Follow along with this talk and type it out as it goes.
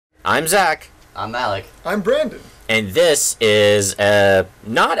I'm Zach. I'm Alec. I'm Brandon. And this is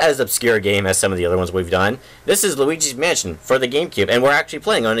not as obscure a game as some of the other ones we've done. This is Luigi's Mansion for the GameCube, and we're actually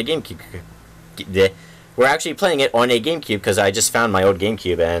playing on a GameCube. We're actually playing it on a GameCube because I just found my old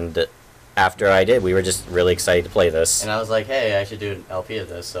GameCube, and after I did, we were just really excited to play this. And I was like, hey, I should do an LP of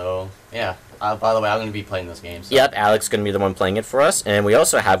this, so yeah. By the way, I'm going to be playing this game. So. Yep, Alec's going to be the one playing it for us, and we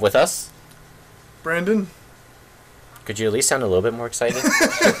also have with us... Brandon. Could you at least sound a little bit more excited?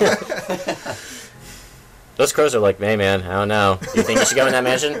 Those crows are like, hey man, I don't know. Do you think he should go in that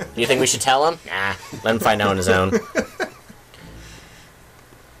mansion? Do you think we should tell him? Nah, let him find out on his own.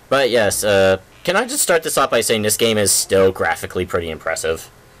 But yes, can I just start this off by saying this game is still graphically pretty impressive.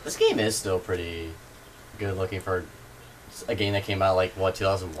 This game is still pretty good looking for a game that came out, like, what,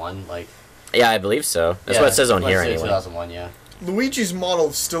 2001? Like, yeah, I believe so. That's what it says on here anyway. 2001, yeah. Luigi's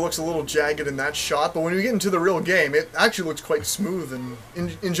model still looks a little jagged in that shot, but when we get into the real game, it actually looks quite smooth, and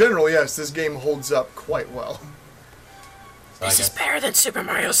in general, yes, this game holds up quite well. So this is better than Super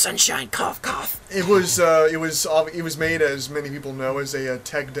Mario Sunshine, cough cough. It was made, as many people know, as a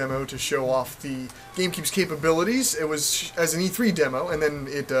tech demo to show off the GameCube's capabilities. It was as an E3 demo, and then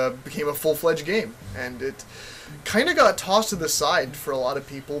it became a full-fledged game, and it kind of got tossed to the side for a lot of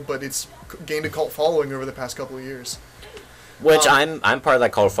people, but it's gained a cult following over the past couple of years. Which I'm part of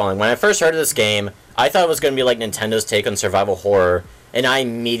that cult following. When I first heard of this game, I thought it was going to be like Nintendo's take on survival horror, and I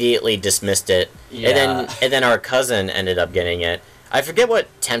immediately dismissed it. Yeah. And then our cousin ended up getting it. I forget what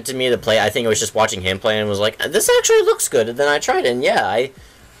tempted me to play. I think it was just watching him play and was like, this actually looks good. And then I tried it, and yeah, I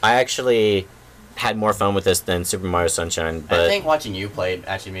actually had more fun with this than Super Mario Sunshine. But I think watching you play it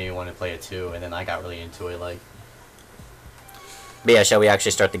actually made me want to play it too, and then I got really into it. But yeah, shall we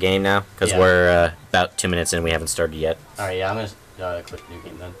actually start the game now? Because yeah. we're about 2 minutes in and we haven't started yet. Alright, yeah, I'm gonna click new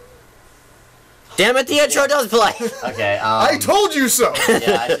game then. Damn it, the intro does play! Okay, I told you so!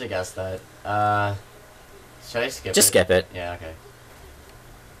 Yeah, I should have guessed that. Should I skip it? Just skip it. Yeah, okay.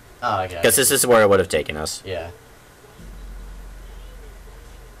 Oh, okay. Because this is where it would have taken us. Yeah.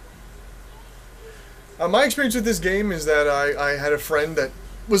 My experience with this game is that I had a friend that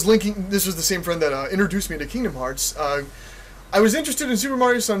was linking... This was the same friend that introduced me to Kingdom Hearts. I was interested in Super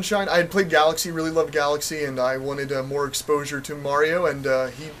Mario Sunshine. I had played Galaxy, really loved Galaxy, and I wanted more exposure to Mario, and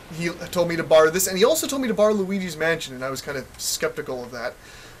he told me to borrow this, and he also told me to borrow Luigi's Mansion, and I was kind of skeptical of that.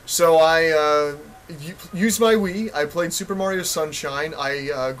 So I used my Wii, I played Super Mario Sunshine,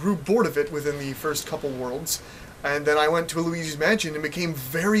 I grew bored of it within the first couple worlds, and then I went to Luigi's Mansion and became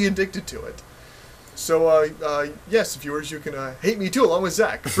very addicted to it. So, yes, viewers, you can hate me too, along with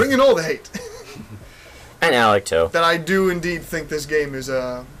Zach. Bring in all the hate. And Alec, too. That I do indeed think this game is,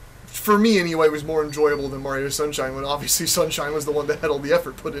 for me anyway, was more enjoyable than Mario Sunshine, when obviously Sunshine was the one that had all the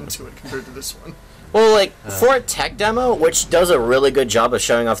effort put into it compared to this one. Well, like, for a tech demo, which does a really good job of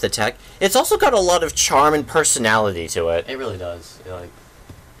showing off the tech, it's also got a lot of charm and personality to it. It really does.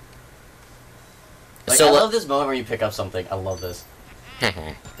 So, I love this moment where you pick up something. I love this.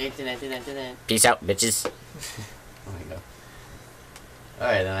 Peace out, bitches. Oh my god.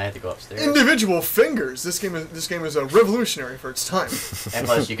 Alright, then I have to go upstairs. Individual fingers. This game is revolutionary for its time. And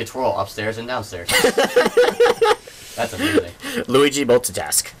plus, you can twirl upstairs and downstairs. That's amazing. Luigi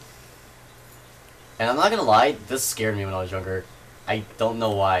multitask. And I'm not gonna lie, this scared me when I was younger. I don't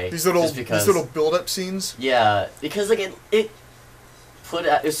know why. These little build-up scenes. Yeah, because like it's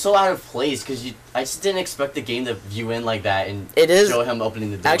so out of place because I just didn't expect the game to view in like that and show him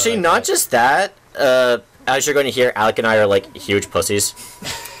opening the door. Actually, like not that. just that. As you're going to hear, Alec and I are like huge pussies.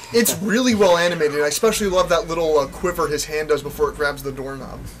 It's really well animated. I especially love that little quiver his hand does before it grabs the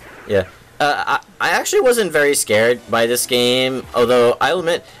doorknob. Yeah. I actually wasn't very scared by this game, although I'll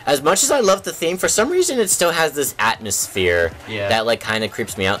admit, as much as I love the theme, for some reason it still has this atmosphere that like kind of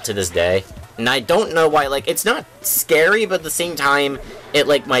creeps me out to this day. And I don't know why. Like, it's not scary, but at the same time, it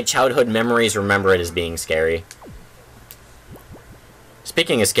like my childhood memories remember it as being scary.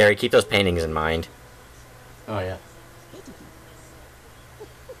 Speaking of scary, keep those paintings in mind. Oh yeah.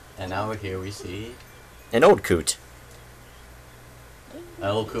 And now we're here. We see an old coot. An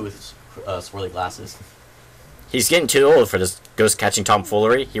old coot with swirly glasses. He's getting too old for this ghost-catching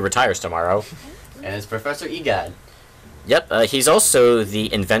tomfoolery. He retires tomorrow. And it's Professor Egad. Yep, he's also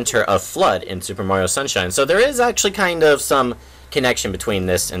the inventor of Flood in Super Mario Sunshine. So there is actually kind of some connection between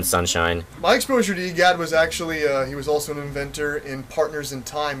this and Sunshine. My exposure to Egad was actually, he was also an inventor in Partners in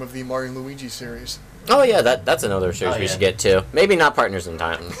Time of the Mario and Luigi series. Oh yeah, that's another series we should get to. Maybe not Partners in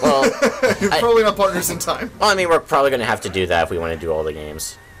Time. Well, probably not Partners in Time. Well, I mean, we're probably going to have to do that if we want to do all the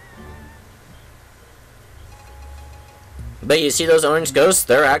games. But you see those orange ghosts?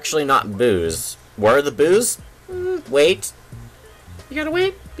 They're actually not boos. Where are the boos? Wait. You gotta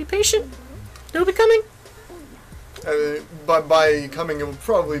wait. Be patient. They'll be coming. By coming, it will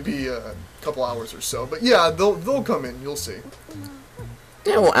probably be a couple hours or so. But yeah, they'll come in. You'll see.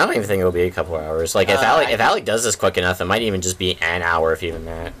 Yeah, well, I don't even think it'll be a couple hours. Like, if Alec does this quick enough, it might even just be an hour, if even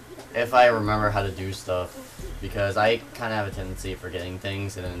that. If I remember how to do stuff, because I kind of have a tendency for forgetting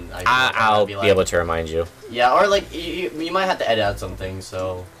things, and then I'll be able to remind you. Yeah, or like you might have to edit out some things,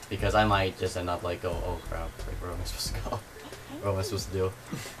 so because I might just end up like, oh crap, like where am I supposed to go? What am I supposed to do?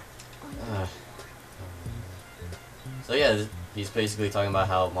 So yeah, he's basically talking about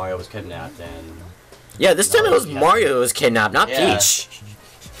how Mario was kidnapped and. Yeah, this time it was Mario who was kidnapped, not Peach.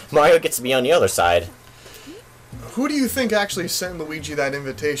 Mario gets to be on the other side. Who do you think actually sent Luigi that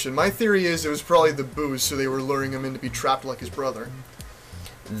invitation? My theory is it was probably the Boos, so they were luring him in to be trapped like his brother.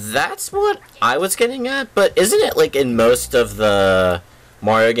 That's what I was getting at, but isn't it like in most of the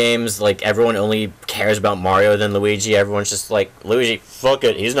Mario games, like everyone only cares about Mario than Luigi? Everyone's just like, Luigi, fuck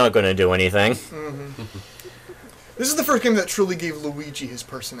it, he's not going to do anything. Mm-hmm. This is the first game that truly gave Luigi his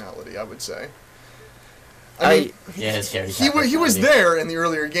personality, I would say. I mean, he was there in the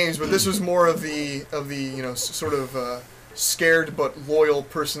earlier games, but this was more of the sort of scared but loyal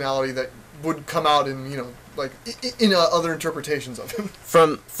personality that would come out in in other interpretations of him.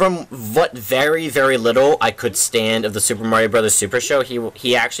 From what very little I could stand of the Super Mario Brothers Super Show,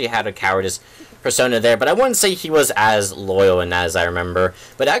 he actually had a cowardice persona there, but I wouldn't say he was as loyal and as I remember.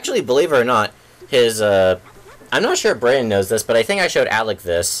 But actually, believe it or not, his I'm not sure if Brandon knows this, but I think I showed Alec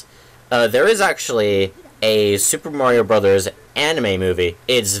this. There is actually a Super Mario Brothers anime movie.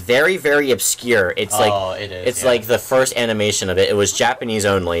 It's very obscure. It's like the first animation of it. It was Japanese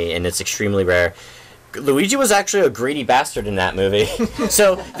only, and it's extremely rare. Luigi was actually a greedy bastard in that movie.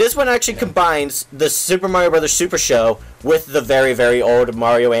 So this one actually combines the Super Mario Brothers Super Show with the very old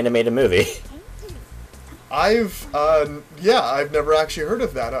Mario animated movie. I've never actually heard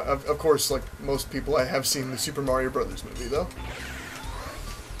of that. Of course, like most people, I have seen the Super Mario Brothers movie though.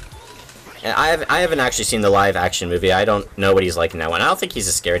 And I haven't actually seen the live action movie. I don't know what he's like in that one. I don't think he's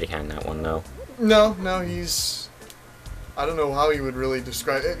a scaredy cat in that one, though. No, he's. I don't know how he would really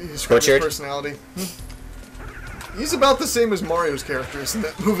describe his personality. He's about the same as Mario's characters in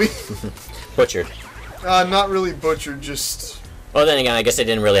that movie. Butchered. Not really butchered, just. Well, then again, I guess they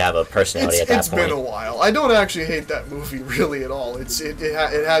didn't really have a personality at that point. It's been a while. I don't actually hate that movie really at all. It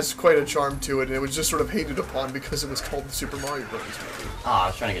has quite a charm to it, and it was just sort of hated upon because it was called the Super Mario Brothers movie. I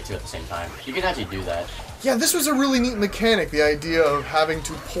was trying to get two at the same time. You can actually do that. Yeah, this was a really neat mechanic, the idea of having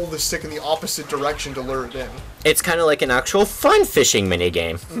to pull the stick in the opposite direction to lure it in. It's kind of like an actual fun fishing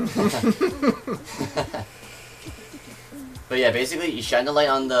minigame. But yeah, basically, you shine the light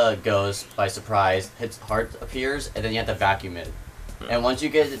on the ghost by surprise, its heart appears, and then you have to vacuum it. And once you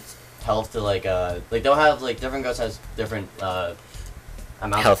get its health to like they'll have like different ghosts has different amounts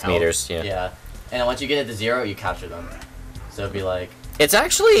of health meters, yeah. Yeah. And once you get it to 0, you capture them. So it'd be like it's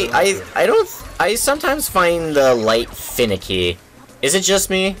actually I sometimes find the light finicky. Is it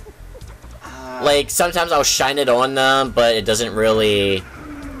just me? Like sometimes I'll shine it on them, but it doesn't really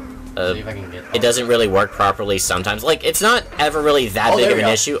it doesn't really work properly sometimes. Like, it's not ever really that big of an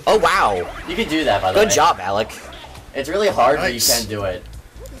issue. Oh, wow. You can do that, by the way. Good job, Alec. It's really hard, but you can do it.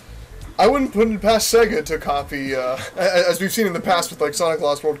 I wouldn't put it past Sega to copy, as we've seen in the past with, like, Sonic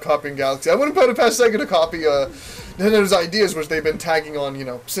Lost World copying Galaxy, I wouldn't put it past Sega to copy Nintendo's ideas, which they've been tagging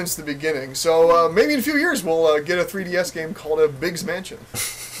on, since the beginning. So, maybe in a few years we'll get a 3DS game called Big's Mansion.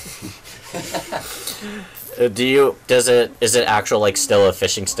 Is it actual, like, still a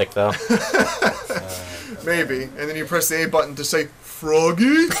fishing stick, though? Maybe. And then you press the A button to say,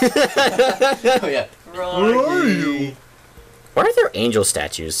 Froggy? Oh, yeah. Froggy. Where are you? Why are there angel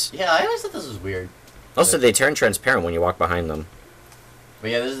statues? Yeah, I always thought this was weird. Also, they turn transparent when you walk behind them.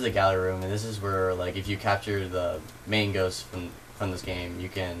 But yeah, this is the gallery room, and this is where, like, if you capture the main ghosts from this game, you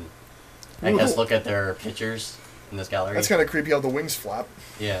can, I guess, look at their pictures in this gallery. That's kind of creepy how the wings flap.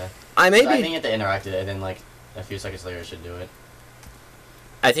 Yeah. I think you have to interact with it, and then, like, a few seconds later it should do it.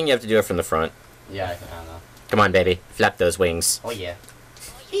 I think you have to do it from the front. Yeah, I don't know. Come on, baby. Flap those wings. Oh, yeah.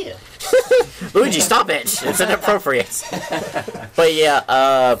 Yeah. Luigi, stop it! It's inappropriate. But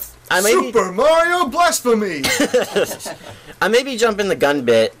yeah, Super Mario Blasphemy! I may be jumping the gun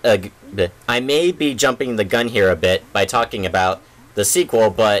I may be jumping the gun here a bit by talking about the sequel,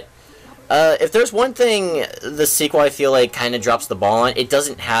 but if there's one thing the sequel I feel like kind of drops the ball on, it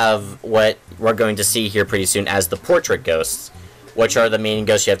doesn't have what we're going to see here pretty soon as the portrait ghosts, which are the main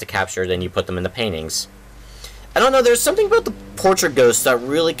ghosts you have to capture, then you put them in the paintings. I don't know, there's something about the portrait ghosts that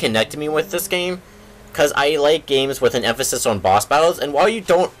really connected me with this game, because I like games with an emphasis on boss battles, and while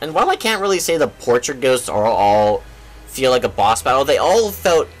I can't really say the portrait ghosts are all feel like a boss battle. They all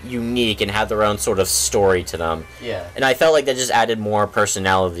felt unique and had their own sort of story to them. Yeah. And I felt like that just added more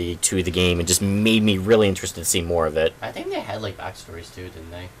personality to the game and just made me really interested to see more of it. I think they had like backstories too,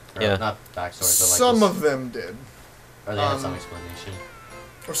 didn't they? Or, Yeah. Not backstories, but like Some of them did. Or they had some explanation.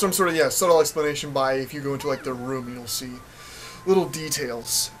 Or some sort of, subtle explanation by if you go into, like, the room, you'll see little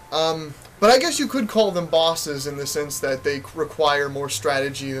details. But I guess you could call them bosses in the sense that they require more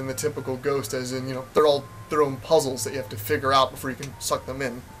strategy than the typical ghost, as in, they're all their own puzzles that you have to figure out before you can suck them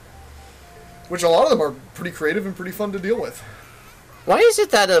in. Which a lot of them are pretty creative and pretty fun to deal with. Why is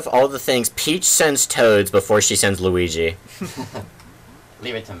it that of all the things, Peach sends Toads before she sends Luigi?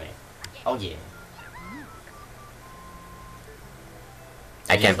 Leave it to me. Oh yeah.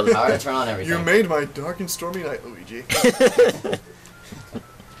 I can't believe Power to turn on everything. You made my dark and stormy night, Luigi.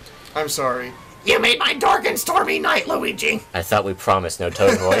 I'm sorry. You made my dark and stormy night, Luigi! I thought we promised no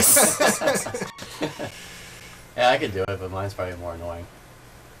Toad voice. Yeah, I could do it, but mine's probably more annoying.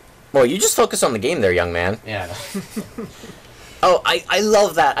 Well, you just focus on the game there, young man. Yeah. Oh, I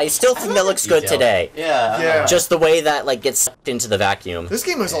love that. I still think that looks good today. Yeah. Just the way that like gets sucked into the vacuum. This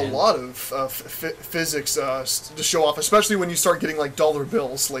game has a lot of physics to show off, especially when you start getting like dollar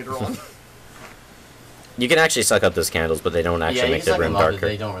bills later on. You can actually suck up those candles, but they don't actually make the room darker.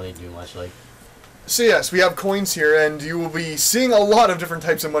 They don't really do much. Like. So yes, we have coins here, and you will be seeing a lot of different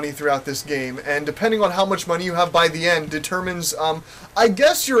types of money throughout this game, and depending on how much money you have by the end determines, I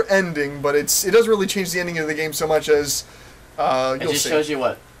guess, your ending, but it doesn't really change the ending of the game so much as, it just shows you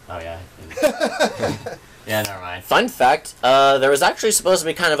what... Oh, yeah. Yeah, never mind. Fun fact, there was actually supposed to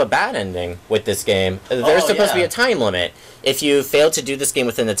be kind of a bad ending with this game. There's supposed to be a time limit. If you failed to do this game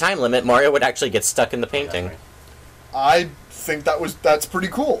within the time limit, Mario would actually get stuck in the painting. Right. I think that's pretty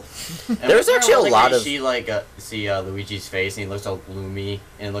cool. There's actually a lot of... See Luigi's face, and he looks all gloomy,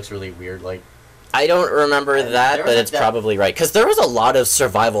 and it looks really weird, like... I don't remember that, but it's probably right. Because there was a lot of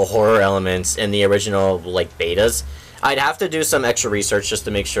survival horror elements in the original, like, betas. I'd have to do some extra research just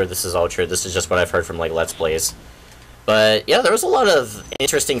to make sure this is all true. This is just what I've heard from, like, Let's Plays. But, yeah, there was a lot of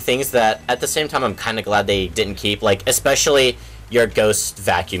interesting things that, at the same time, I'm kind of glad they didn't keep. Like, especially your ghost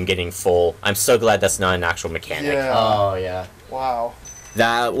vacuum getting full. I'm so glad that's not an actual mechanic. Yeah. Oh, yeah. Wow.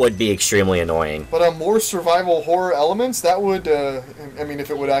 That would be extremely annoying. But more survival horror elements, that would, I mean, if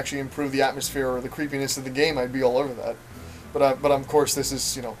it would actually improve the atmosphere or the creepiness of the game, I'd be all over that. But of course, this is,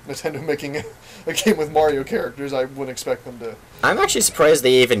 Nintendo making a game with Mario characters. I wouldn't expect them to... I'm actually surprised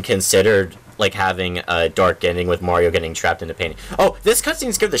they even considered, like, having a dark ending with Mario getting trapped in a painting. Oh, this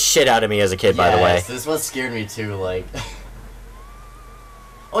cutscene scared the shit out of me as a kid, by the way. This one scared me, too, like...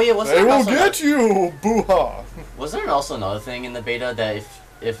 Oh, yeah, They will get you, boo-ha! Was there also another thing in the beta that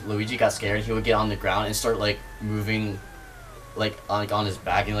if Luigi got scared, he would get on the ground and start, like, moving, like on his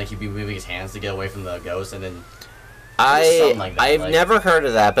back, and, like, he'd be moving his hands to get away from the ghost, and then... I've never heard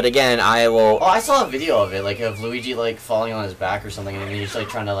of that, but again, I will... Oh, I saw a video of it, like, of Luigi, like, falling on his back or something, and then he's, like,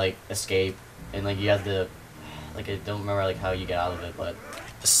 trying to, like, escape, and, like, you have to... Like, I don't remember, like, how you get out of it, but...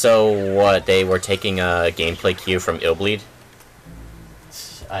 So, what, they were taking a gameplay cue from Illbleed?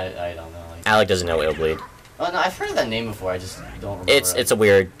 I don't know. Like... Alec doesn't know Illbleed. Oh, no, I've heard of that name before, I just don't remember. It's a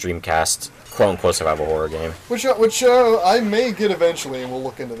weird Dreamcast, quote-unquote, survival horror game. Which I may get eventually, and we'll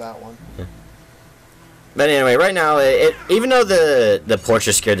look into that one. Yeah. But anyway, right now, even though the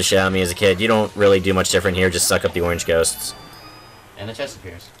portrait scared the shit out of me as a kid, you don't really do much different here, just suck up the orange ghosts. And the chest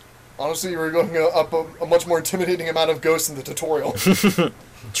appears. Honestly, you were going up a much more intimidating amount of ghosts in the tutorial.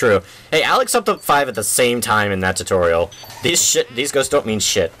 True. Hey, Alex upped up 5 at the same time in that tutorial. These ghosts don't mean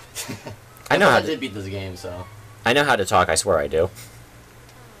shit. I know how to beat this game, so... I know how to talk, I swear I do.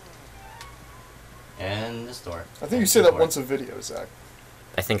 And this door. I think you say that once a video, Zach.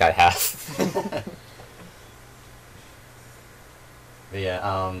 I think I have. But yeah,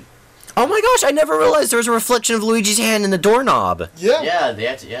 Oh my gosh, I never realized there was a reflection of Luigi's hand in the doorknob. Yeah. Yeah, they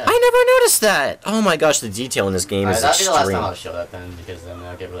actually, yeah. I never noticed that. Oh my gosh, the detail in this game is that'd be the last extreme. time I'll show that then, because then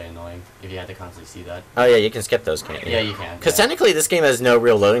that'll get really annoying if you have to constantly see that. Oh yeah, you can skip those, can't you? Yeah, you can. Because technically this game has no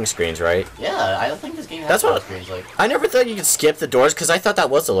real loading screens, right? Yeah, I don't think this game has loading screens. Like, I never thought you could skip the doors, because I thought that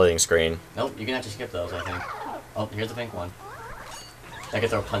was a loading screen. Nope, you can actually skip those, I think. Oh, here's the pink one. I can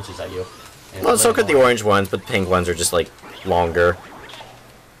throw punches at you. Well, so could the orange ones, but the pink ones are just, like, longer.